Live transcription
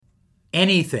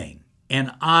Anything,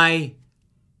 and I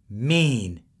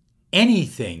mean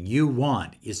anything you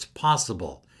want, is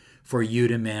possible for you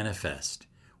to manifest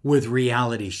with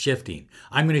reality shifting.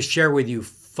 I'm going to share with you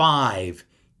 5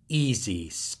 easy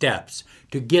steps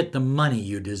to get the money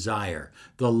you desire,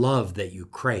 the love that you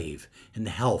crave, and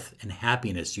the health and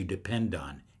happiness you depend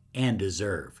on and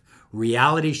deserve.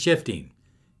 Reality shifting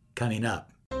coming up.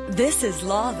 This is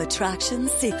Law of Attraction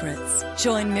Secrets.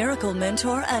 Join Miracle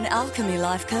Mentor and Alchemy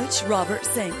Life Coach Robert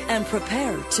Zink and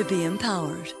prepare to be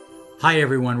empowered. Hi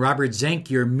everyone, Robert Zink,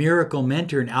 your Miracle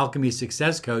Mentor and Alchemy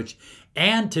Success Coach.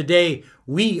 And today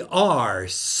we are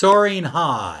soaring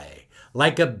high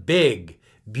like a big,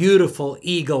 beautiful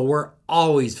eagle. We're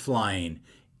always flying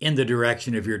in the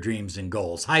direction of your dreams and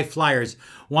goals. High flyers,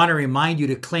 want to remind you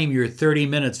to claim your 30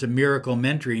 minutes of miracle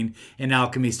mentoring and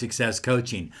alchemy success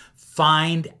coaching.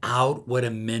 Find out what a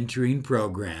mentoring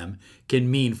program can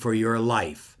mean for your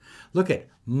life. Look at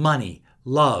money,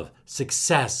 love,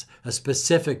 success, a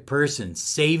specific person,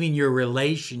 saving your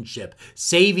relationship,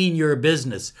 saving your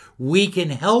business. We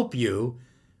can help you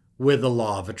with the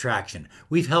law of attraction.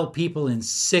 We've helped people in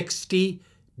 60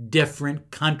 different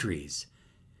countries,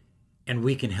 and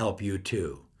we can help you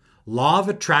too.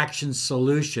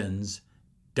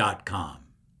 LawofAttractionSolutions.com.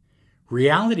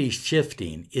 Reality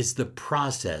shifting is the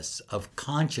process of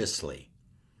consciously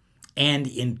and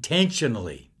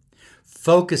intentionally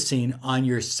focusing on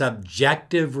your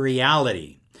subjective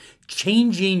reality,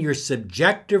 changing your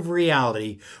subjective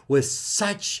reality with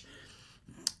such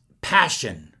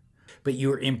passion, but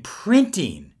you're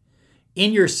imprinting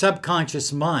in your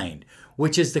subconscious mind,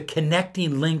 which is the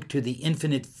connecting link to the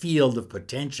infinite field of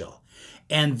potential.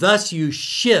 And thus you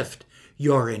shift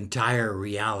your entire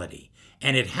reality.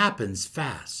 And it happens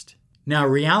fast. Now,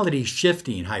 reality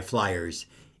shifting, high flyers,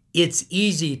 it's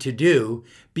easy to do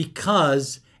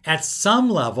because at some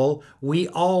level, we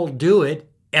all do it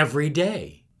every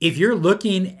day. If you're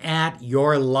looking at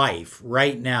your life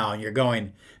right now and you're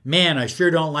going, man, I sure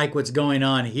don't like what's going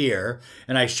on here,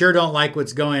 and I sure don't like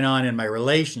what's going on in my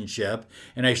relationship,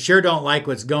 and I sure don't like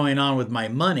what's going on with my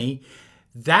money,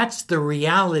 that's the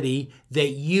reality that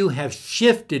you have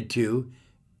shifted to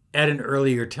at an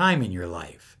earlier time in your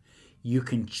life. You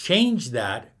can change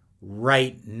that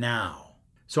right now.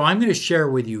 So I'm going to share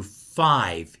with you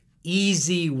 5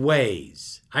 easy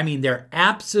ways. I mean, they're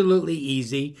absolutely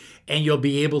easy, and you'll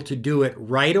be able to do it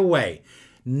right away.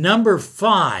 Number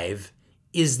 5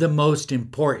 is the most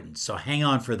important, so hang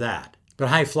on for that. But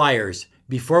high flyers,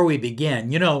 before we begin,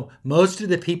 most of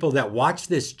the people that watch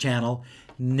this channel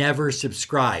never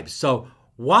subscribe. So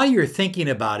while you're thinking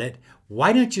about it,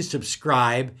 why don't you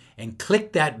subscribe and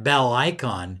click that bell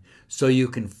icon so you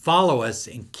can follow us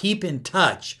and keep in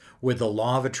touch with the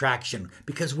law of attraction,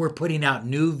 because we're putting out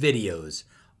new videos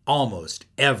almost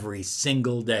every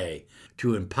single day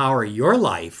to empower your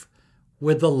life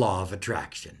with the law of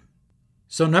attraction.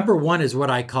 So number 1 is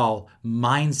what I call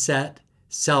mindset,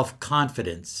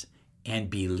 self-confidence, and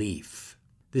belief.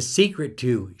 The secret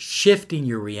to shifting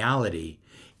your reality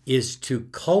is to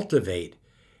cultivate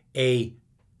a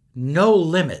no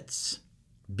limits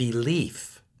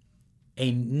belief,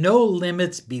 a no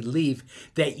limits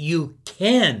belief that you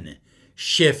can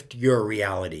shift your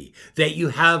reality, that you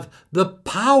have the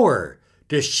power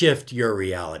to shift your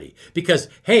reality. Because,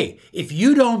 hey, if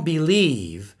you don't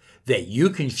believe that you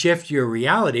can shift your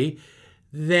reality,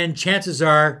 then chances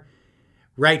are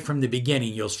right from the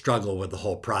beginning you'll struggle with the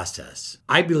whole process.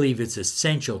 I believe it's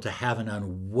essential to have an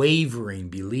unwavering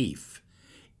belief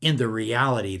in the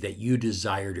reality that you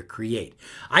desire to create.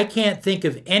 I can't think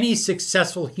of any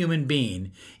successful human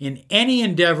being in any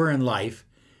endeavor in life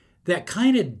that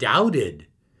kind of doubted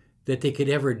that they could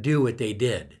ever do what they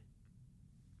did.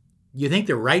 You think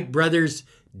the Wright brothers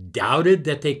doubted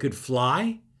that they could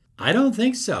fly? I don't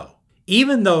think so.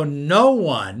 Even though no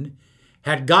one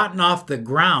had gotten off the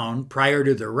ground prior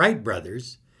to the Wright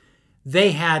brothers,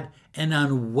 they had an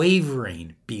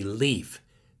unwavering belief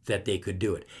that they could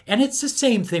do it. And it's the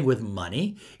same thing with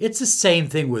money. It's the same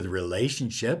thing with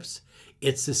relationships.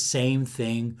 It's the same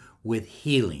thing with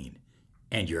healing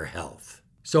and your health.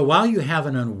 So while you have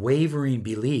an unwavering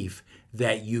belief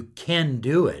that you can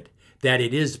do it, that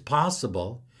it is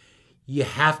possible, you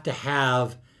have to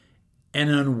have an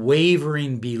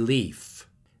unwavering belief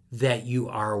that you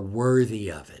are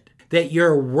worthy of it, that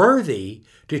you're worthy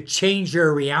to change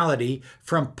your reality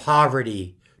from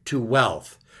poverty to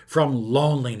wealth, from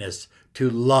loneliness to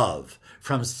love,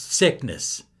 from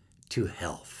sickness to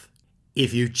health.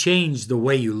 If you change the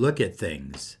way you look at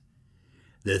things,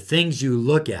 the things you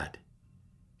look at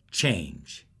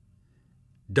change.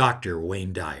 Dr.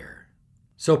 Wayne Dyer.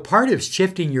 So part of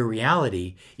shifting your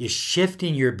reality is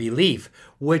shifting your belief,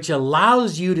 which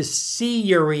allows you to see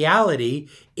your reality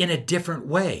in a different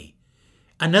way.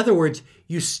 In other words,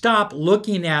 you stop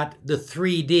looking at the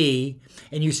 3D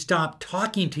and you stop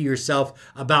talking to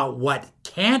yourself about what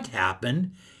can't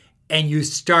happen, and you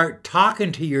start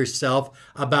talking to yourself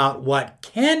about what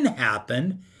can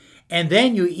happen, and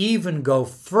then you even go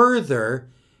further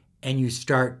and you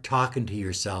start talking to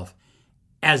yourself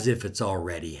as if it's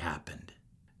already happened.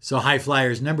 So high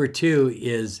flyers, number 2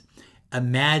 is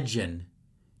imagine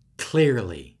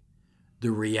clearly the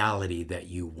reality that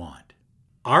you want.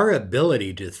 Our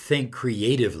ability to think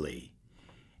creatively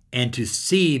and to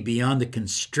see beyond the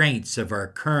constraints of our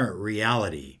current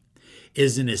reality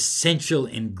is an essential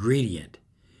ingredient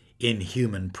in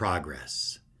human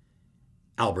progress.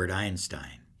 Albert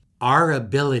Einstein. Our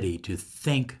ability to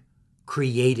think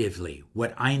creatively,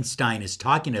 what Einstein is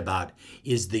talking about,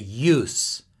 is the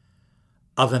use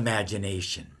of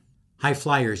imagination. High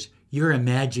flyers, your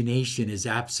imagination is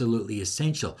absolutely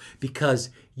essential because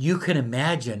you can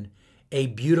imagine a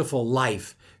beautiful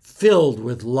life filled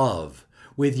with love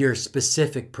with your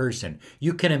specific person.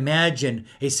 You can imagine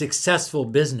a successful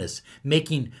business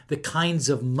making the kinds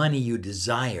of money you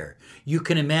desire. You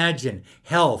can imagine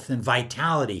health and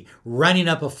vitality running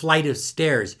up a flight of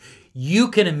stairs. You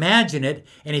can imagine it,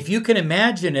 and if you can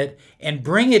imagine it and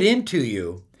bring it into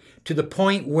you to the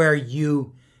point where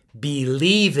you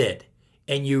believe it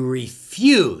and you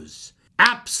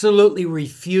absolutely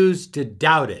refuse to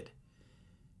doubt it,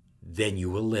 then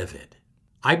you will live it.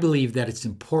 I believe that it's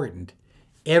important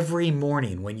every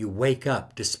morning when you wake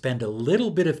up to spend a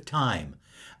little bit of time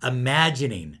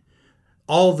imagining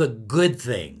all the good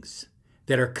things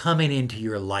that are coming into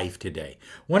your life today.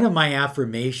 One of my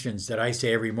affirmations that I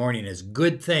say every morning is,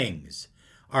 good things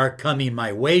are coming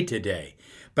my way today.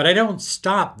 But I don't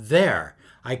stop there.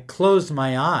 I close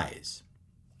my eyes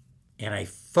and I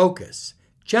focus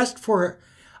just for,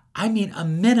 a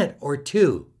minute or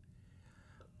two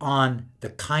on the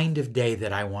kind of day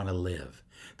that I want to live,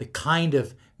 the kind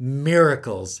of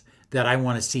miracles that I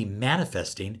want to see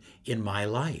manifesting in my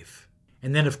life.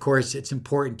 And then, of course, it's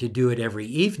important to do it every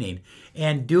evening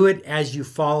and do it as you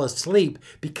fall asleep,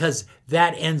 because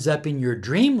that ends up in your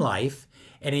dream life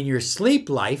and in your sleep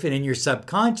life and in your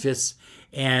subconscious.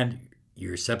 And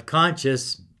your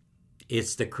subconscious,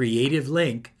 it's the creative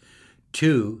link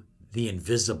to the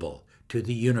invisible, to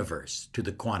the universe, to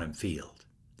the quantum field.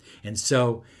 And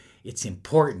so it's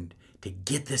important to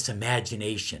get this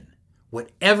imagination,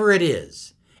 whatever it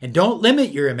is. And don't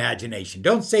limit your imagination.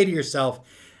 Don't say to yourself,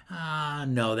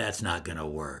 no, that's not going to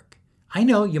work. I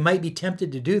know you might be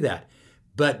tempted to do that,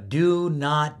 but do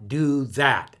not do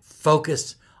that.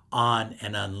 Focus on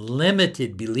an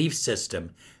unlimited belief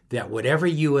system that whatever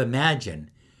you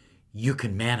imagine, you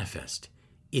can manifest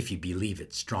if you believe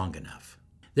it strong enough.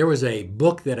 There was a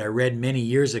book that I read many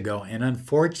years ago, and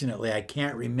unfortunately I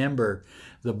can't remember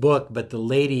the book, but the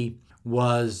lady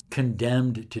was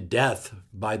condemned to death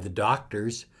by the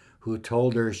doctors who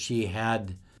told her she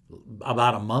had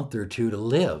about a month or two to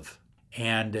live,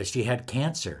 and she had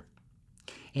cancer.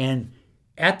 And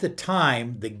at the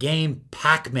time, the game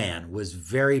Pac-Man was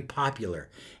very popular,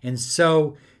 and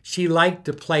so she liked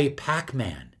to play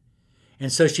Pac-Man.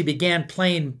 And so she began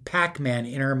playing Pac-Man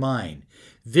in her mind,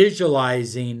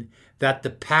 visualizing that the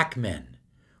Pac-Men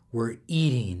were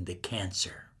eating the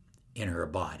cancer in her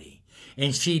body.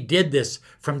 And she did this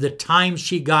from the time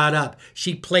she got up.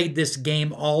 She played this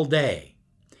game all day,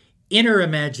 in her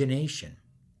imagination,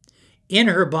 in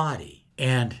her body.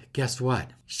 And guess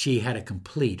what? She had a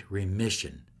complete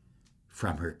remission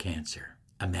from her cancer.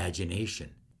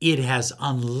 Imagination. It has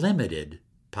unlimited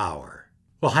power.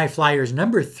 Well, high flyers,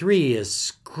 number 3 is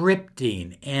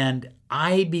scripting. And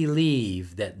I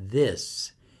believe that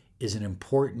this is an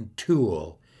important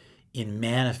tool in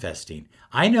manifesting.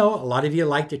 I know a lot of you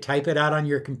like to type it out on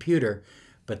your computer,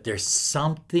 but there's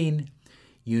something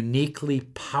uniquely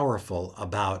powerful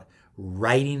about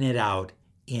writing it out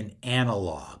in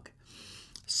analog.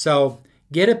 So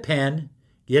get a pen,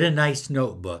 get a nice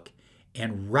notebook,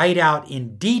 and write out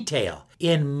in detail,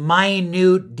 in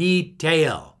minute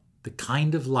detail, the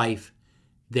kind of life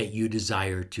that you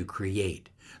desire to create,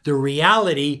 the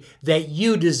reality that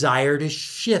you desire to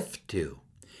shift to.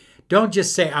 Don't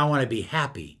just say, I want to be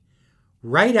happy.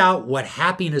 Write out what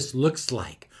happiness looks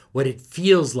like, what it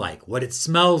feels like, what it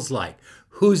smells like,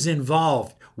 who's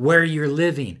involved, where you're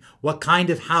living, what kind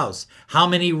of house, how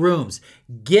many rooms.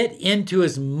 Get into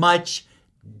as much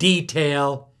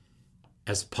detail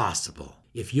as possible.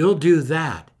 If you'll do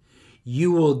that,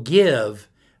 you will give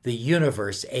the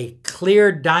universe a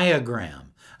clear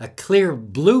diagram, a clear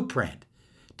blueprint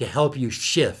to help you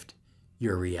shift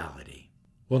your reality.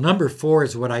 Well, number 4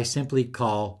 is what I simply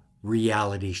call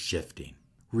reality shifting.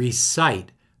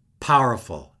 Recite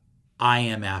powerful I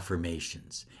am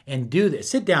affirmations. And do this.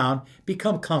 Sit down,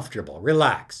 become comfortable,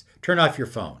 relax, turn off your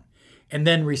phone, and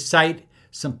then recite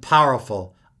some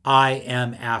powerful I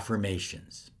am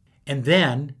affirmations. And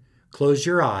then close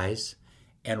your eyes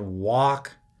and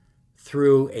walk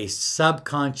through a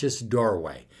subconscious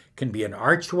doorway. Can be an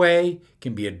archway,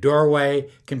 can be a doorway,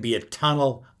 can be a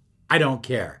tunnel. I don't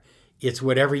care. It's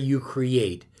whatever you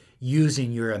create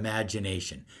using your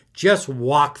imagination. Just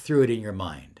walk through it in your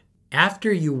mind.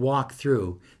 After you walk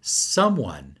through,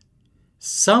 someone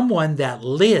that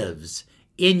lives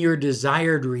in your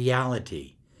desired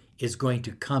reality is going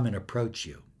to come and approach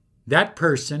you. That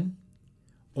person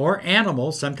or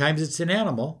animal, sometimes it's an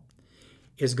animal,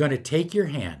 is going to take your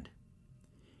hand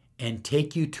and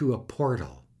take you to a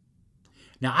portal.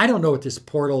 Now, I don't know what this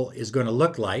portal is going to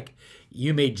look like.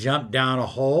 You may jump down a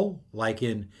hole like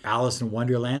in Alice in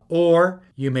Wonderland, or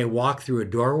you may walk through a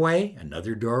doorway,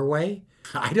 another doorway.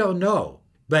 I don't know,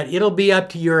 but it'll be up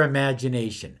to your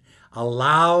imagination.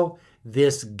 Allow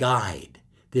this guide,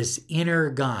 this inner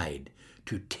guide,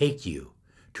 to take you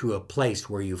to a place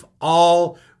where you've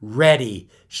already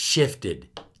shifted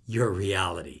your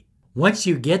reality. Once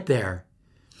you get there,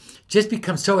 just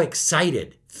become so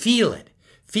excited. Feel it.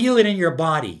 Feel it in your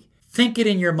body. Think it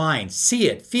in your mind. See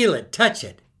it, feel it, touch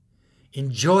it.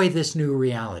 Enjoy this new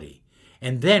reality.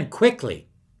 And then quickly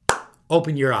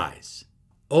open your eyes.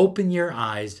 Open your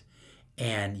eyes,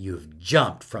 and you've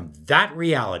jumped from that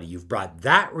reality. You've brought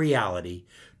that reality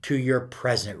to your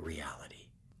present reality.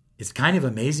 It's kind of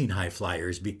amazing, high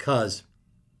flyers, because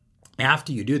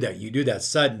after you do that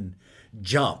sudden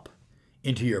jump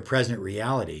into your present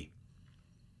reality,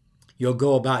 you'll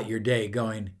go about your day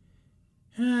going,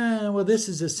 well, this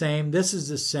is the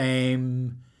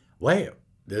same. Wait,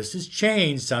 this has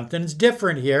changed. Something's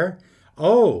different here.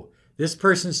 Oh, this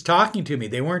person's talking to me.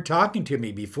 They weren't talking to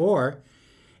me before.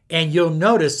 And you'll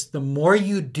notice the more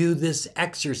you do this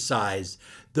exercise,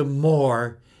 the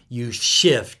more you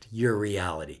shift your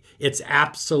reality. It's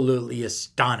absolutely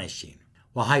astonishing.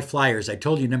 Well, high flyers, I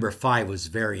told you number 5 was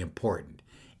very important,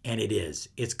 and it is.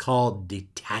 It's called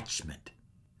detachment.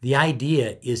 The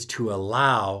idea is to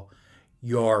allow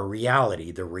your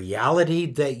reality, the reality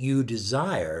that you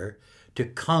desire, to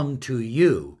come to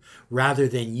you rather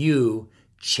than you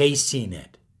chasing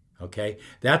it. Okay?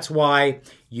 That's why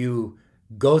you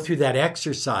go through that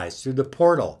exercise, through the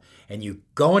portal, and you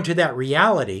go into that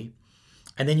reality,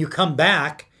 and then you come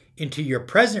back into your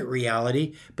present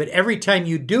reality. But every time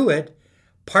you do it,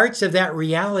 parts of that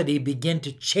reality begin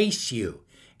to chase you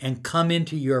and come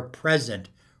into your present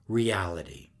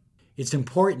reality. It's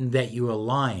important that you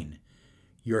align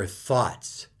your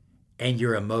thoughts and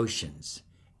your emotions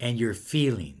and your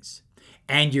feelings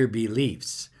and your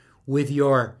beliefs with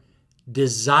your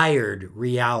desired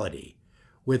reality,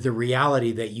 with the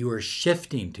reality that you are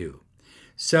shifting to.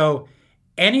 So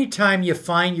anytime you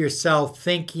find yourself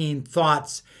thinking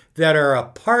thoughts that are a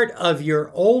part of your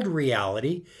old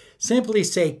reality, simply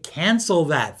say, cancel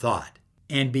that thought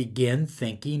and begin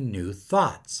thinking new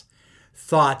thoughts.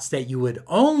 Thoughts that you would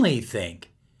only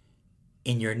think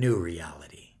in your new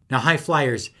reality. Now, high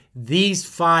flyers, these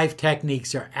 5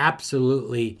 techniques are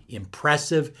absolutely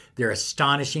impressive. They're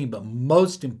astonishing, but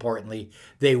most importantly,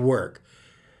 they work.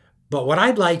 But what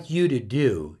I'd like you to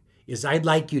do is I'd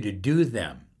like you to do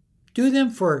them. Do them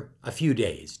for a few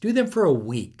days. Do them for a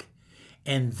week.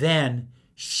 And then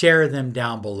share them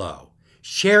down below.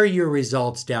 Share your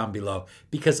results down below,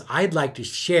 because I'd like to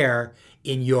share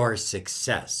in your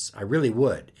success. I really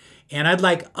would. And I'd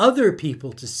like other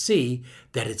people to see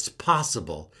that it's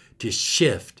possible to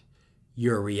shift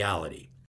your reality.